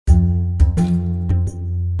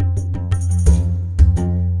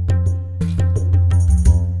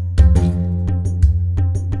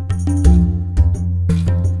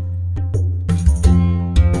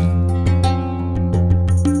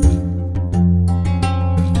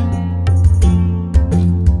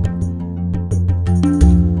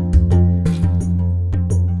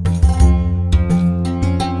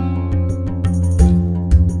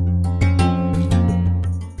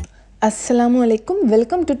Assalamu alaikum.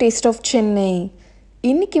 Welcome to Taste of Chennai.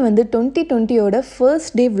 இன்னைக்கு வந்து 2020ஓட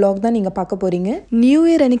first day vlog தான் நீங்கள் பார்க்க போகிறீங்க. நியூ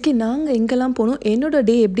இயர் அன்னைக்கு நாங்கள் எங்கெல்லாம் போனோம், என்னோட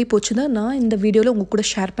டே எப்படி போச்சு தான் நான் இந்த வீடியோவில் உங்கள் கூட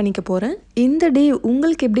ஷேர் பண்ணிக்க போகிறேன். இந்த டே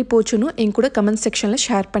உங்களுக்கு எப்படி போச்சுன்னு என் கூட கமெண்ட் செக்ஷனில்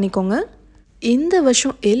ஷேர் பண்ணிக்கோங்க. இந்த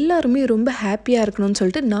வருஷம் எல்லாருமே ரொம்ப ஹாப்பியாக இருக்கணும்னு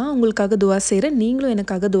சொல்லிட்டு நான் உங்களுக்காக துவா செய்கிறேன். நீங்களும்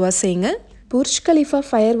எனக்காக துவா செய்யுங்க. புர்ஜ் கலிஃபா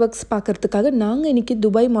ஃபயர் ஒர்க்ஸ் பார்க்குறதுக்காக நாங்கள் இன்றைக்கி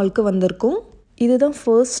துபாய் மாலுக்கு வந்திருக்கோம். இதுதான்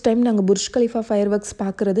ஃபர்ஸ்ட் டைம் நாங்கள் புர்ஜ் கலிஃபா ஃபயர் ஒர்க்ஸ்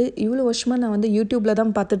பார்க்குறது. இவ்வளோ வருஷமாக நான் வந்து யூடியூப்பில்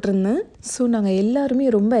தான் பார்த்துட்ருந்தேன். ஸோ நாங்கள் எல்லாருமே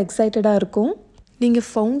ரொம்ப எக்ஸைட்டடாக இருக்கோம். நீங்கள்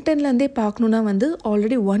ஃபவுண்டன்லேருந்தே பார்க்கணுன்னா வந்து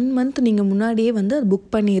ஆல்ரெடி 1 month நீங்கள் முன்னாடியே வந்து அது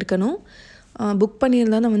புக் பண்ணியிருக்கணும். புக்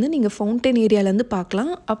பண்ணியிருந்தால் வந்து நீங்கள் ஃபவுண்டன் ஏரியாவிலேருந்து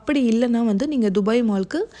பார்க்கலாம். அப்படி இல்லைன்னா வந்து நீங்கள் துபாய்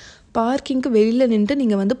மாலுக்கு பார்க்கிங்க்கு வெளியில் நின்று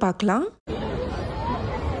நீங்கள் வந்து பார்க்கலாம்.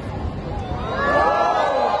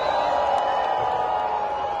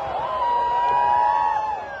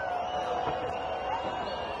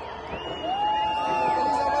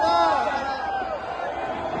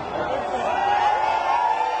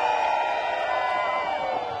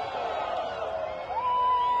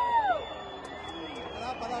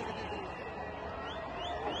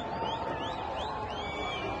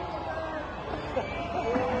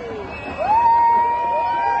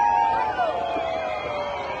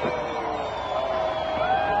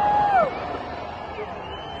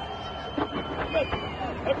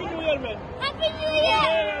 Happy New Year, man. Happy New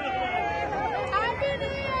Year. Happy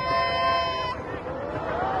New Year.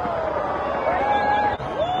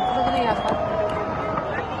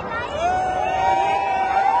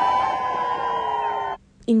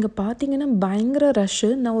 இங்கே பார்த்தீங்கன்னா பயங்கர ரஷ்ஷு.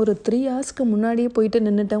 நான் ஒரு 3 hours முன்னாடியே போயிட்டு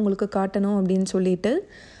நின்றுட்டேன் உங்களுக்கு காட்டணும் அப்படின்னு சொல்லிட்டு.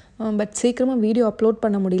 பட் சீக்கிரமாக வீடியோ அப்லோட்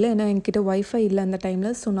பண்ண முடியல, ஏன்னா என்கிட்ட வைஃபை இல்லை அந்த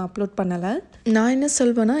டைமில். ஸோ நான் அப்லோட் பண்ணலை. நான் என்ன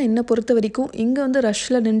சொல்வேன்னா, என்னை பொறுத்த வரைக்கும் இங்கே வந்து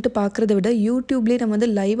ரஷ்ஷில் நின்றுட்டு பார்க்குறத விட யூடியூப்லேயே நம்ம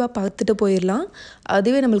வந்து லைவாக பார்த்துட்டு போயிடலாம்.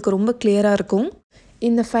 அதுவே நம்மளுக்கு ரொம்ப கிளியராக இருக்கும்.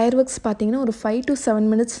 இந்த ஃபயர் ஒர்க்ஸ் பார்த்தீங்கன்னா ஒரு 5 to 7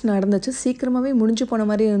 minutes நடந்துச்சு. சீக்கிரமாகவே முடிஞ்சு போன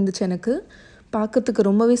மாதிரி இருந்துச்சு. எனக்கு பார்க்கறதுக்கு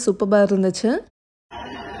ரொம்பவே சூப்பராக இருந்துச்சு.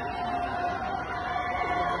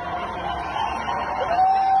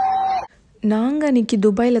 நாங்கள் அன்றைக்கி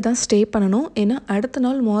துபாயில் தான் ஸ்டே பண்ணணும். ஏன்னா அடுத்த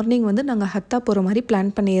நாள் மார்னிங் வந்து நாங்கள் ஹத்தா போகிற மாதிரி பிளான்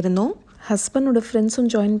பண்ணியிருந்தோம். ஹஸ்பண்டோட ஃப்ரெண்ட்ஸும்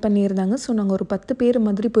ஜாயின் பண்ணியிருந்தாங்க. ஸோ நாங்கள் ஒரு 10 பேர்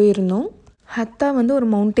மாதிரி போயிருந்தோம். ஹத்தா வந்து ஒரு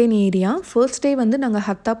மவுண்டெயின் ஏரியா. ஃபர்ஸ்ட் டே வந்து நாங்கள்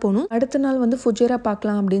ஹத்தா போகணும். அடுத்த நாள் வந்து ஃபுஜேரா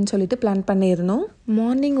பார்க்கலாம் அப்படின்னு சொல்லிட்டு பிளான் பண்ணியிருந்தோம்.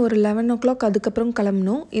 மார்னிங் ஒரு 11 o'clock அதுக்கப்புறம்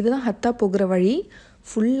கிளம்பணும். இதுதான் ஹத்தா போகிற வழி.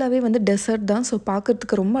 ஃபுல்லாகவே வந்து டெசர்ட் தான். ஸோ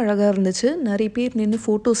பார்க்குறதுக்கு ரொம்ப அழகாக இருந்துச்சு. நிறைய பேர் நின்று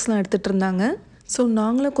ஃபோட்டோஸ்லாம் எடுத்துகிட்டு இருந்தாங்க. ஸோ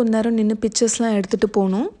நாங்களும் கொஞ்ச நேரம் நின்று பிக்சர்ஸ்லாம் எடுத்துகிட்டு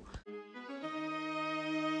போனோம்.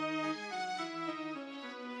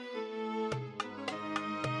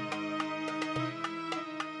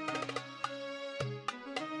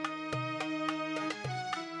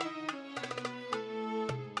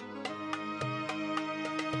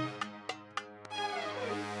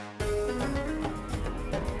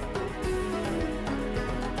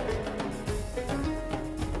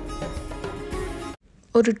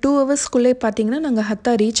 ஒரு 2 hours பார்த்தீங்கன்னா நாங்கள்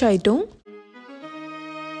ஹத்தா ரீச் ஆகிட்டோம்.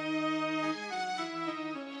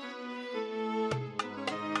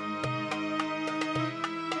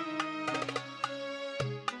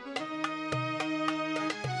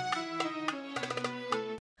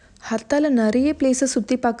 ஹத்தாவில் நிறைய பிளேஸஸ்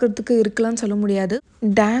சுற்றி பார்க்குறதுக்கு இருக்கலாம்னு சொல்ல முடியாது.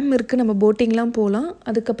 டேம் இருக்குது, நம்ம போட்டிங்லாம் போகலாம்.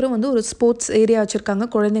 அதுக்கப்புறம் வந்து ஒரு ஸ்போர்ட்ஸ் ஏரியா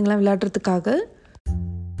வச்சுருக்காங்க குழந்தைங்களாம் விளையாடுறதுக்காக.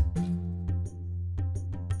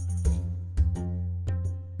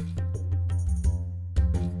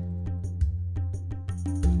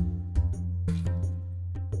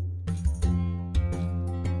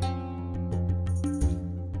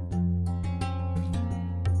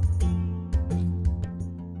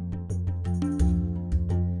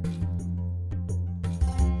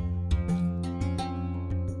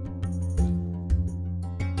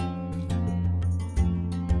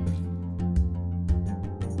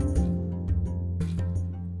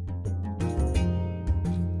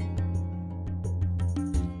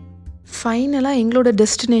 ஃபைனலாக எங்களோட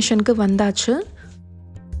டெஸ்டினேஷனுக்கு வந்தாச்சு.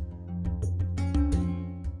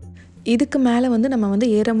 இதுக்கு மேலே வந்து நம்ம வந்து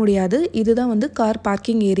ஏற முடியாது. இதுதான் வந்து கார்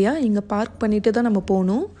பார்க்கிங் ஏரியா. இங்கே பார்க் பண்ணிட்டு தான் நம்ம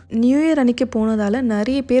போகணும். நியூ இயர் அன்றைக்கி போனதால்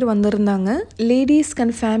நிறைய பேர் வந்திருந்தாங்க. லேடிஸ்க்கு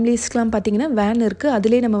அண்ட் ஃபேமிலிஸ்க்கெலாம் பார்த்திங்கன்னா வேன் இருக்குது.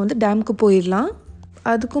 அதிலே நம்ம வந்து டேமுக்கு போயிடலாம்.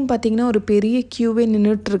 அதுக்கும் பார்த்திங்கன்னா ஒரு பெரிய க்யூவே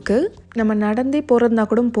நின்றுட்டுருக்கு. நம்ம நடந்தே போகிறதுனா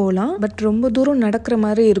கூட போகலாம். பட் ரொம்ப தூரம் நடக்கிற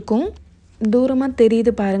மாதிரி இருக்கும். தூரமாக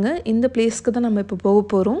தெரியுது பாருங்கள். இந்த பிளேஸ்க்கு தான் நம்ம இப்போ போக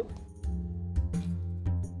போகிறோம்.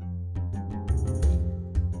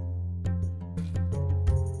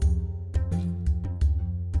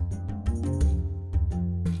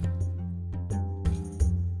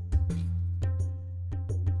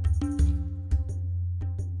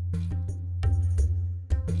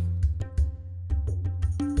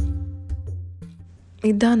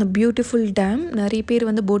 இதுதான் அந்த பியூட்டிஃபுல் டேம். நிறைய பேர்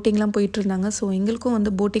வந்து போட்டிங்லாம் போயிட்டு இருந்தாங்க. ஸோ எங்களுக்கும்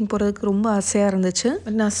வந்து போட்டிங் போகிறதுக்கு ரொம்ப ஆசையாக இருந்துச்சு.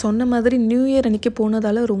 நான் சொன்ன மாதிரி நியூ இயர் அன்றைக்கி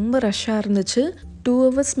போனதால் ரொம்ப ரஷ்ஷாக இருந்துச்சு. 2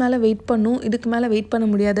 hours மேலே வெயிட் பண்ணோம். இதுக்கு மேலே வெயிட் பண்ண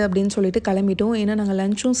முடியாது அப்படின்னு சொல்லிட்டு கிளம்பிட்டோம். ஏன்னா நாங்கள்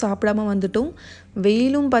லஞ்சும் சாப்பிடாம வந்துட்டோம்.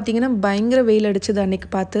 வெயிலும் பார்த்திங்கன்னா பயங்கர வெயில் அடிச்சது அன்றைக்கி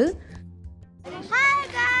பார்த்து. Hi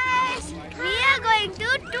guys, we are going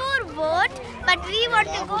to tour boat, but we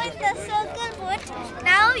want to go in the circle boat.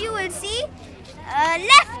 Now you will see.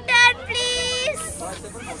 Left turn, please.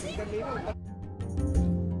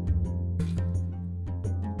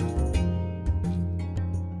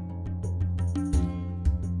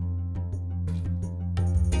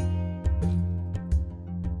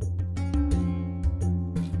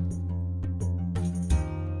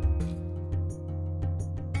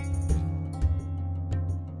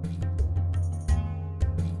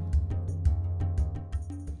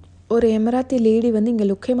 ஒரு எமராத்தி லேடி வந்து இங்கே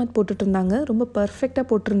லுக்கேமத் போட்டுட்டு இருந்தாங்க. ரொம்ப பர்ஃபெக்டாக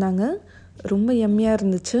போட்டிருந்தாங்க. ரொம்ப எம்மியாக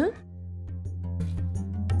இருந்துச்சு.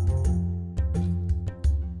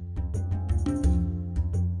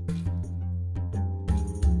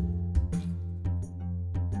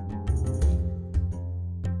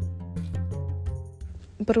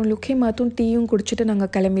 அப்புறம் லுக்கேமாத்தும் டீயும் குடிச்சிட்டு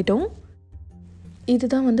நாங்கள் கிளம்பிட்டோம்.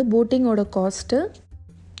 இதுதான் வந்து போட்டிங்கோட காஸ்ட்டு.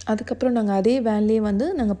 அதுக்கப்புறம் நாங்கள் அதே வேன்லேயே வந்து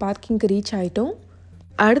நாங்கள் பார்க்கிங்க்கு ரீச் ஆகிட்டோம்.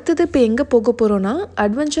 அடுத்தது இப்போ எங்கே போக போகிறோன்னா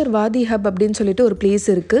அட்வென்ச்சர் வாதி ஹப் அப்படின்னு சொல்லிட்டு ஒரு பிளேஸ்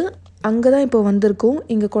இருக்குது. அங்கே தான் இப்போ வந்திருக்கோம்.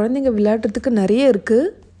 இங்கே குழந்தைங்க விளையாடுறதுக்கு நிறைய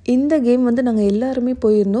இருக்குது. இந்த கேம் வந்து நாங்கள் எல்லாருமே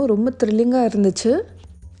போயிருந்தோம். ரொம்ப த்ரில்லிங்காக இருந்துச்சு.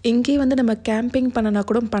 இங்கேயே வந்து நம்ம கேம்பிங் பண்ணனா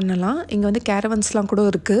கூட பண்ணலாம். இங்கே வந்து கேரவன்ஸ்லாம் கூட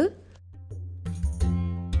இருக்குது.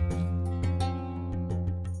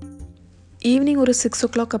 ஈவினிங் ஒரு 6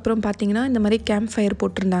 o'clock அப்புறம் பார்த்தீங்கன்னா இந்த மாதிரி கேம்ப் ஃபயர்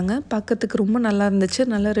போட்டிருந்தாங்க. பார்க்கறதுக்கு ரொம்ப நல்லா இருந்துச்சு.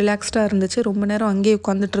 நல்லா ரிலாக்ஸ்டாக இருந்துச்சு. ரொம்ப நேரம் அங்கேயே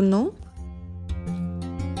உட்காந்துட்டு இருந்தோம்.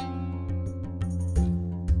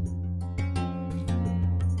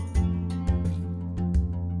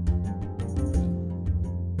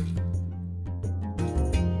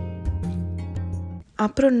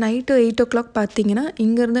 அப்புறம் நைட்டு 8 o'clock பார்த்தீங்கன்னா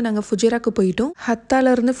இங்கேருந்து நாங்கள் ஃபுஜேராக்கு போயிட்டோம்.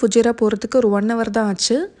 ஹத்தாலேருந்து ஃபுஜேரா போகிறதுக்கு ஒரு 1 hour தான்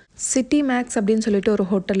ஆச்சு. சிட்டி மேக்ஸ் அப்படின்னு சொல்லிட்டு ஒரு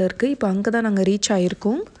ஹோட்டல் இருக்குது. இப்போ அங்கே தான் நாங்கள் ரீச்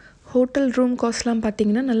ஆகிருக்கோம். ஹோட்டல் ரூம் காஸ்ட்லாம்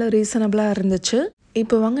பார்த்தீங்கன்னா நல்லா ரீசனபிளாக இருந்துச்சு.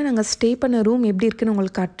 இப்போ வாங்க நாங்கள் ஸ்டே பண்ண ரூம் எப்படி இருக்குன்னு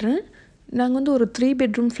உங்களுக்கு காட்டுறேன். நாங்கள் வந்து ஒரு 3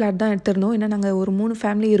 bedroom ஃப்ளாட் தான் எடுத்திருந்தோம். ஏன்னா நாங்கள் ஒரு 3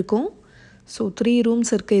 ஃபேமிலி இருக்கோம். ஸோ 3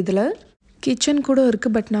 rooms இருக்குது. இதில் கிச்சன் கூட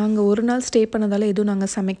இருக்குது. பட் நாங்கள் ஒரு நாள் ஸ்டே பண்ணதால் எதுவும்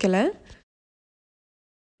நாங்கள் சமைக்கலை.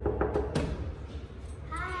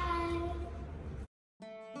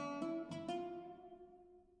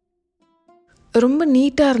 ரொம்ப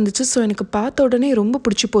நீட்டாக இருந்துச்சு. ஸோ எனக்கு பார்த்த உடனே ரொம்ப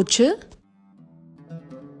பிடிச்சி போச்சு.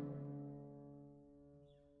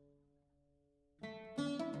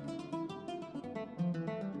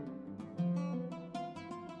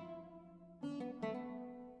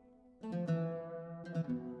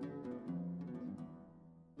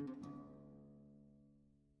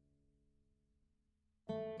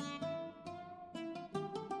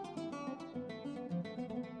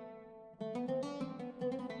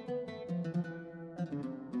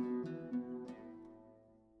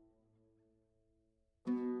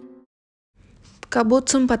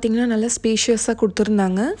 கபோர்ட்ஸும் பார்த்திங்கன்னா நல்லா ஸ்பேஷியஸாக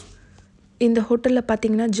கொடுத்துருந்தாங்க. இந்த ஹோட்டலில்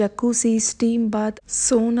பார்த்திங்கன்னா ஜக்கூசி, ஸ்டீம் பாத்,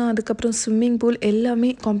 சோனா, அதுக்கப்புறம் ஸ்விம்மிங் பூல் எல்லாமே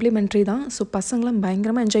காம்ப்ளிமெண்ட்ரி தான். ஸோ பசங்களாம்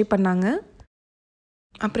பயங்கரமாக என்ஜாய் பண்ணாங்க.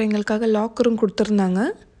 அப்புறம் எங்களுக்காக லாக்கரும் கொடுத்துருந்தாங்க.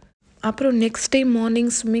 அப்புறம் நெக்ஸ்ட் டே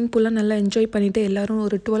மார்னிங் ஸ்விம்மிங் பூலாம் நல்லா என்ஜாய் பண்ணிவிட்டு எல்லோரும்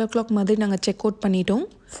ஒரு 12 o'clock மாதிரி நாங்கள் செக் அவுட் பண்ணிட்டோம்.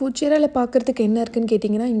 ஃபுஜேராவில் பார்க்குறதுக்கு என்ன இருக்குதுன்னு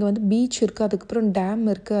கேட்டிங்கன்னா இங்கே வந்து பீச் இருக்குது, அதுக்கப்புறம் டேம்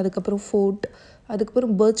இருக்குது, அதுக்கப்புறம் ஃபோர்ட்,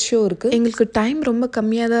 அதுக்கப்புறம் பர்த் ஷோ இருக்குது. எங்களுக்கு டைம் ரொம்ப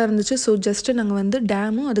கம்மியாக தான் இருந்துச்சு. ஸோ ஜஸ்ட்டு நாங்கள் வந்து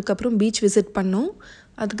டேமும் அதுக்கப்புறம் பீச் விசிட் பண்ணோம்.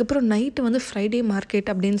 அதுக்கப்புறம் நைட்டு வந்து ஃப்ரைடே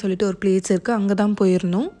மார்க்கெட் அப்படின்னு சொல்லிட்டு ஒரு பிளேஸ் இருக்குது. அங்கே தான்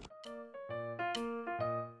போயிருந்தோம்.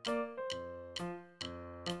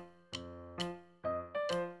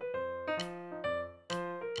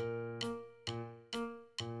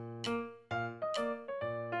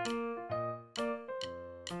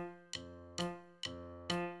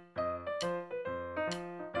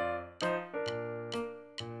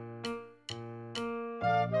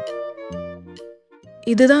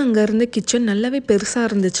 இதுதான் அங்கே இருந்த கிச்சன். நல்லாவே பெருசாக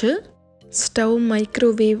இருந்துச்சு. ஸ்டவ்,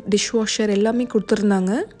 மைக்ரோவேவ், டிஷ்வாஷர் எல்லாமே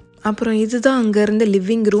கொடுத்துருந்தாங்க. அப்புறம் இதுதான் அங்கே இருந்த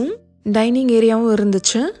லிவிங் ரூம். டைனிங் ஏரியாவும்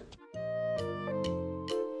இருந்துச்சு.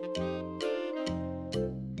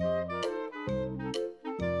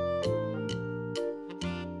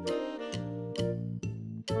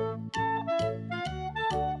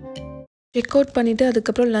 செக் அவுட் பண்ணிவிட்டு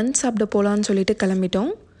அதுக்கப்புறம் லஞ்ச் சாப்பிட போகலான்னு சொல்லிட்டு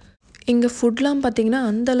கிளம்பிட்டோம். இங்கே ஃபுட்லாம் பார்த்திங்கன்னா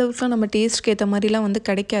அந்த அளவுக்குலாம் நம்ம டேஸ்ட்க்கு ஏற்ற மாதிரிலாம் வந்து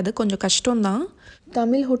கிடைக்காது. கொஞ்சம் கஷ்டம்தான்.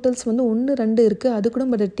 தமிழ் ஹோட்டல்ஸ் வந்து 1, 2 இருக்குது. அது கூட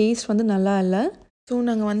பட் டேஸ்ட் வந்து நல்லா இல்லை. ஸோ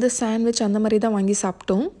நாங்கள் வந்து சாண்ட்விச் அந்த மாதிரி தான் வாங்கி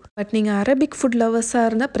சாப்பிட்டோம். பட் நீங்கள் அரபிக் ஃபுட் லவர்ஸாக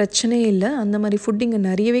இருந்தால் பிரச்சனையே இல்லை. அந்த மாதிரி ஃபுட் இங்கே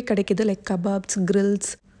நிறையவே கிடைக்கிது. லைக் கபாப்ஸ், கிரில்ஸ்,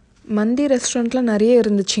 மந்தி ரெஸ்டாரண்ட்லாம் நிறைய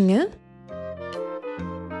இருந்துச்சுங்க.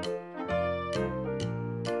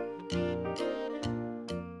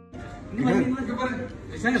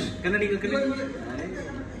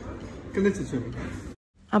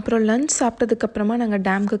 அப்புறம் லஞ்ச் சாப்பிட்டதுக்கப்புறமா நாங்கள்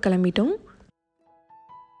டேமுக்கு கிளம்பிட்டோம்.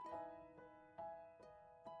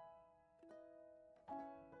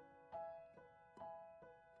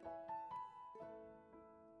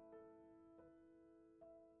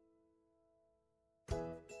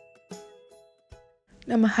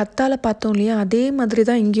 நம்ம ஹத்தாவில் பார்த்தோம் இல்லையா, அதே மாதிரி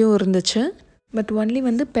தான் இங்கேயும் இருந்துச்சு. பட் ஒன்லி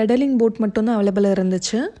வந்து பெடலிங் போட் மட்டும்தான் அவைலபிளாக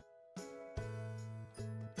இருந்துச்சு.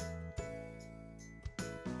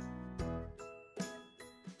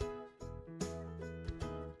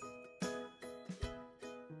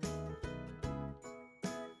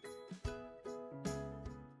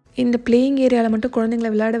 இந்த பிளேயிங் ஏரியாவில் மட்டும்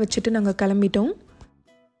குழந்தைங்களை விளையாட வச்சுட்டு நாங்கள் கிளம்பிட்டோம்.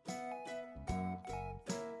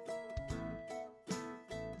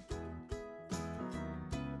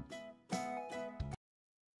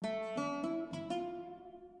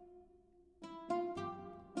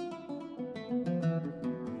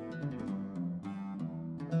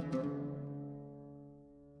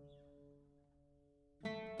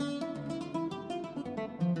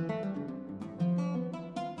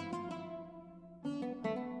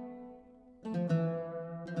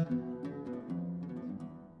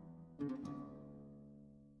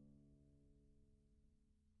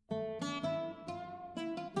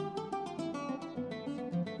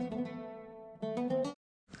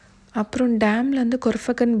 அப்புறம் டேம்லேருந்து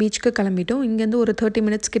கொர்ஃபகன் பீச்சுக்கு கிளம்பிட்டோம். இங்கேருந்து ஒரு 30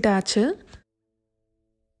 மினிட்ஸ் கிட்ட ஆச்சு.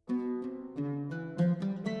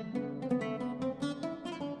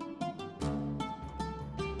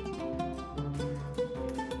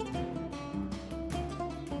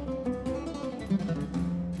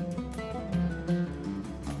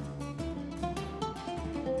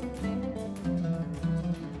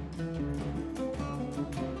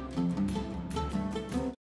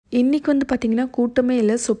 இன்றைக்கி வந்து பார்த்திங்கன்னா கூட்டமே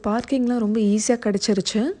இல்லை. ஸோ பார்க்கிங்லாம் ரொம்ப ஈஸியாக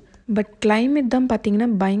கிடச்சிருச்சு. பட் கிளைமேட் தான் பார்த்திங்கன்னா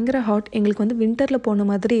பயங்கர ஹாட். எங்களுக்கு வந்து வின்டரில் போன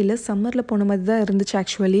மாதிரி இல்லை, சம்மரில் போன மாதிரி தான் இருந்துச்சு.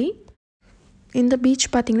 ஆக்சுவலி இந்த பீச்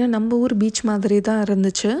பார்த்திங்கன்னா நம்ம ஊர் பீச் மாதிரி தான்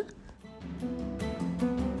இருந்துச்சு.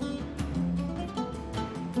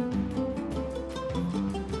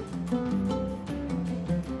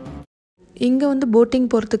 இங்கே வந்து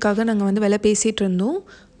போட்டிங் போகிறதுக்காக நாங்கள் வந்து விலை பேசிகிட்டு இருந்தோம்.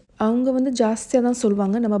 அவங்க வந்து ஜாஸ்தியாக தான்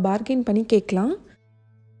சொல்லுவாங்க, நம்ம பார்கெயின் பண்ணி கேட்கலாம்.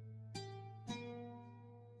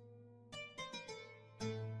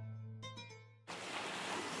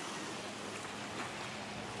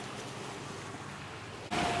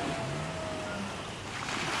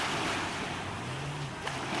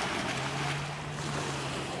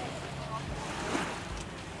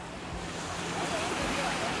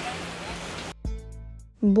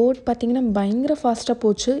 போட் பார்த்திங்கன்னா பயங்கர ஃபாஸ்ட்டாக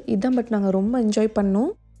போச்சு. இதுதான் பட் நாங்கள் ரொம்ப என்ஜாய்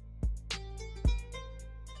பண்ணோம்.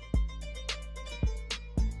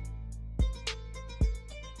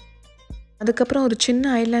 அதுக்கப்புறம் ஒரு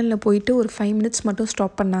சின்ன ஐலாண்டில் போயிட்டு ஒரு 5 மினிட்ஸ் மட்டும்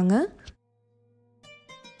ஸ்டாப் பண்ணாங்க.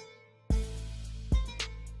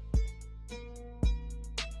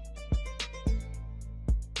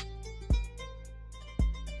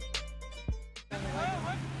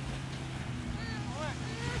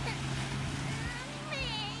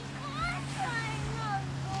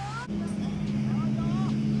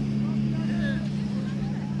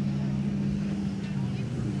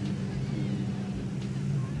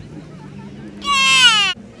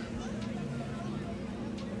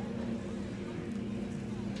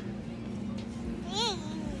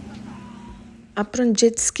 அப்புறம்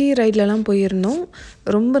ஜெட்ஸ்கி ரைட்லலாம் போயிருந்தோம்.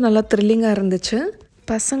 ரொம்ப நல்லா த்ரில்லிங்காக இருந்துச்சு.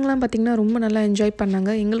 பசங்களாம் பார்த்திங்கன்னா ரொம்ப நல்லா என்ஜாய்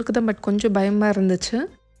பண்ணாங்க. எங்களுக்கு தான் பட் கொஞ்சம் பயமாக இருந்துச்சு.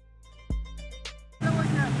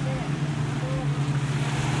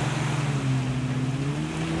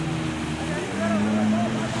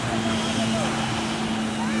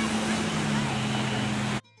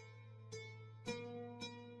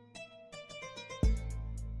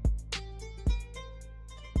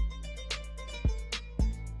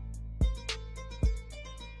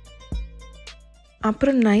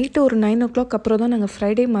 அப்புறம் நைட்டு ஒரு 9 o'clock அப்புறம் தான் நாங்கள்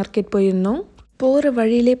ஃப்ரைடே மார்க்கெட் போயிருந்தோம். போகிற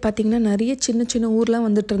வழியிலே பார்த்திங்கன்னா நிறைய சின்ன சின்ன ஊர்லாம்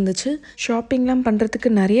வந்துட்டு இருந்துச்சு. ஷாப்பிங்லாம்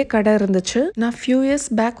பண்ணுறதுக்கு நிறைய கடை இருந்துச்சு. நான் ஃபியூ இயர்ஸ்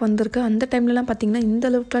பேக் வந்திருக்கேன். அந்த டைம்லலாம் பார்த்திங்கன்னா இந்த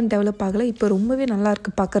அளவுக்குலாம் டெவலப் ஆகலை. இப்போ ரொம்பவே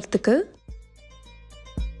நல்லாயிருக்கு பார்க்குறதுக்கு.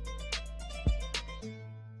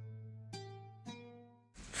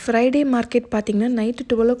 ஃப்ரைடே மார்க்கெட் பார்த்திங்கன்னா நைட்டு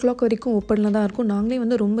 12 o'clock வரைக்கும் ஓப்பனில் தான் இருக்கும். நாங்களே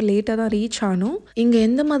வந்து ரொம்ப லேட்டாக தான் ரீச் ஆனோம். இங்கே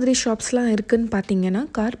எந்த மாதிரி ஷாப்ஸ்லாம் இருக்குதுன்னு பார்த்தீங்கன்னா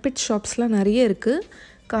கார்பெட் ஷாப்ஸ்லாம் நிறைய இருக்குது.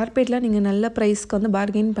 கார்பெட்லாம் நீங்கள் நல்ல ப்ரைஸ்க்கு வந்து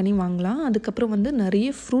பார்கெயின் பண்ணி வாங்கலாம். அதுக்கப்புறம் வந்து நிறைய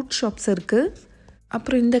ஃப்ரூட் ஷாப்ஸ் இருக்குது.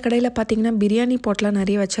 அப்புறம் இந்த கடையில் பார்த்தீங்கன்னா பிரியாணி பாட்லாம்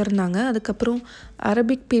நிறைய வச்சுருந்தாங்க. அதுக்கப்புறம்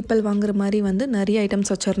அரபிக் பீப்பிள் வாங்குற மாதிரி வந்து நிறைய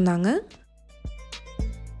ஐட்டம்ஸ் வச்சுருந்தாங்க.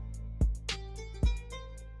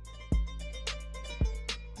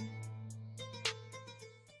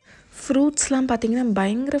 ஃப்ரூட்ஸ்லாம் பார்த்தீங்கன்னா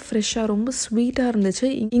பயங்கர ஃப்ரெஷ்ஷாக ரொம்ப ஸ்வீட்டாக இருந்துச்சு.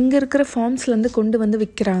 இங்கே இருக்கிற ஃபார்ம்ஸ்லேருந்து கொண்டு வந்து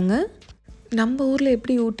விற்கிறாங்க. நம்ம ஊரில்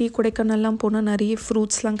எப்படி ஊட்டி கொடைக்கானல்லாம் போனால் நிறைய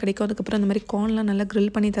ஃப்ரூட்ஸ்லாம் கிடைக்கும். அதுக்கப்புறம் அந்த மாதிரி கார்ன்லாம் நல்லா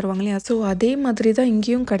க்ரில் பண்ணி தருவாங்க இல்லையா, ஸோ அதே மாதிரி தான்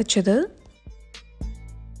இங்கேயும் கிடச்சிது.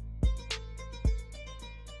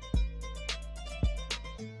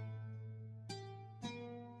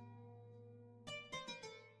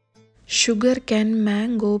 Sugar cane,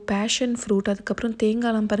 mango, passion fruit, அதுக்கப்புறம்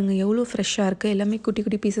தேங்காய்லாம் பாருங்கள் எவ்வளோ ஃப்ரெஷ்ஷாக இருக்குது. எல்லாமே குட்டி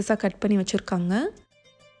குட்டி பீசஸாக கட் பண்ணி வச்சுருக்காங்க.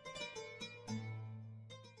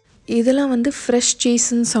 இதெல்லாம் வந்து ஃப்ரெஷ்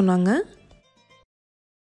சீஸ்ன்னு சொன்னாங்க.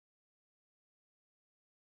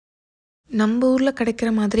 நம்ம ஊரில்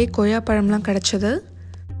கிடைக்கிற மாதிரி கொய்யா பழம்லாம் கிடச்சிது.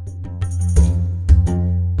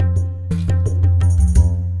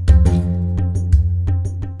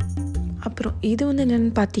 அப்புறம் இது வந்து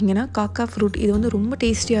என்னென்னு பார்த்தீங்கன்னா காக்கா ஃப்ரூட். இது வந்து ரொம்ப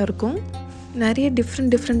டேஸ்டியாக இருக்கும். நிறைய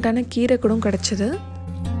டிஃப்ரெண்ட்டான கீரை கூட கிடச்சிது.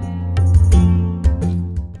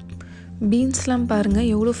 பீன்ஸ்லாம்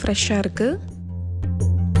பாருங்கள் எவ்வளோ ஃப்ரெஷ்ஷாக இருக்குது.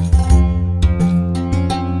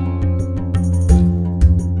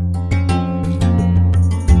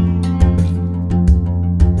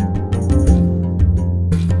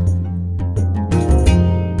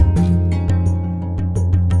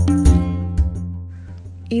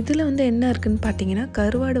 இதில் வந்து என்ன இருக்குதுன்னு பார்த்தீங்கன்னா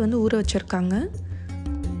கருவாடு வந்து ஊற வச்சுருக்காங்க.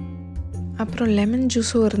 அப்புறம் லெமன்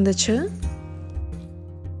ஜூஸும் இருந்துச்சு.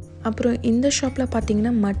 அப்புறம் இந்த ஷாப்பில்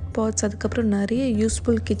பார்த்தீங்கன்னா மட் பாட்ஸ், அதுக்கப்புறம் நிறைய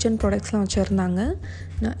யூஸ்ஃபுல் கிச்சன் ப்ராடக்ட்ஸ்லாம் வச்சுருந்தாங்க.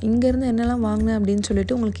 நான் இங்கேருந்து என்னெல்லாம் வாங்கினேன் அப்படின்னு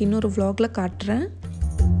சொல்லிட்டு உங்களுக்கு இன்னொரு vlogல காட்டுறேன்.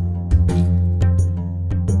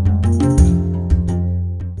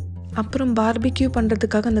 அப்புறம் பார்பிக்யூ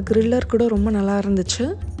பண்ணுறதுக்காக அந்த கிரில்லர் கூட ரொம்ப நல்லா இருந்துச்சு.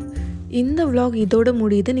 இந்த vlog இதோட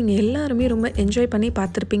முடியுது. நீங்கள் எல்லாருமே ரொம்ப என்ஜாய் பண்ணி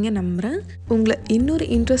பார்த்துருப்பீங்க நம்புகிறேன். உங்களை இன்னொரு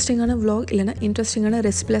இன்ட்ரெஸ்டிங்கான vlog இல்லைனா இன்ட்ரெஸ்டிங்கான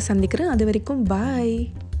ரெசிபியில் சந்திக்கிறேன். அது வரைக்கும் பாய்.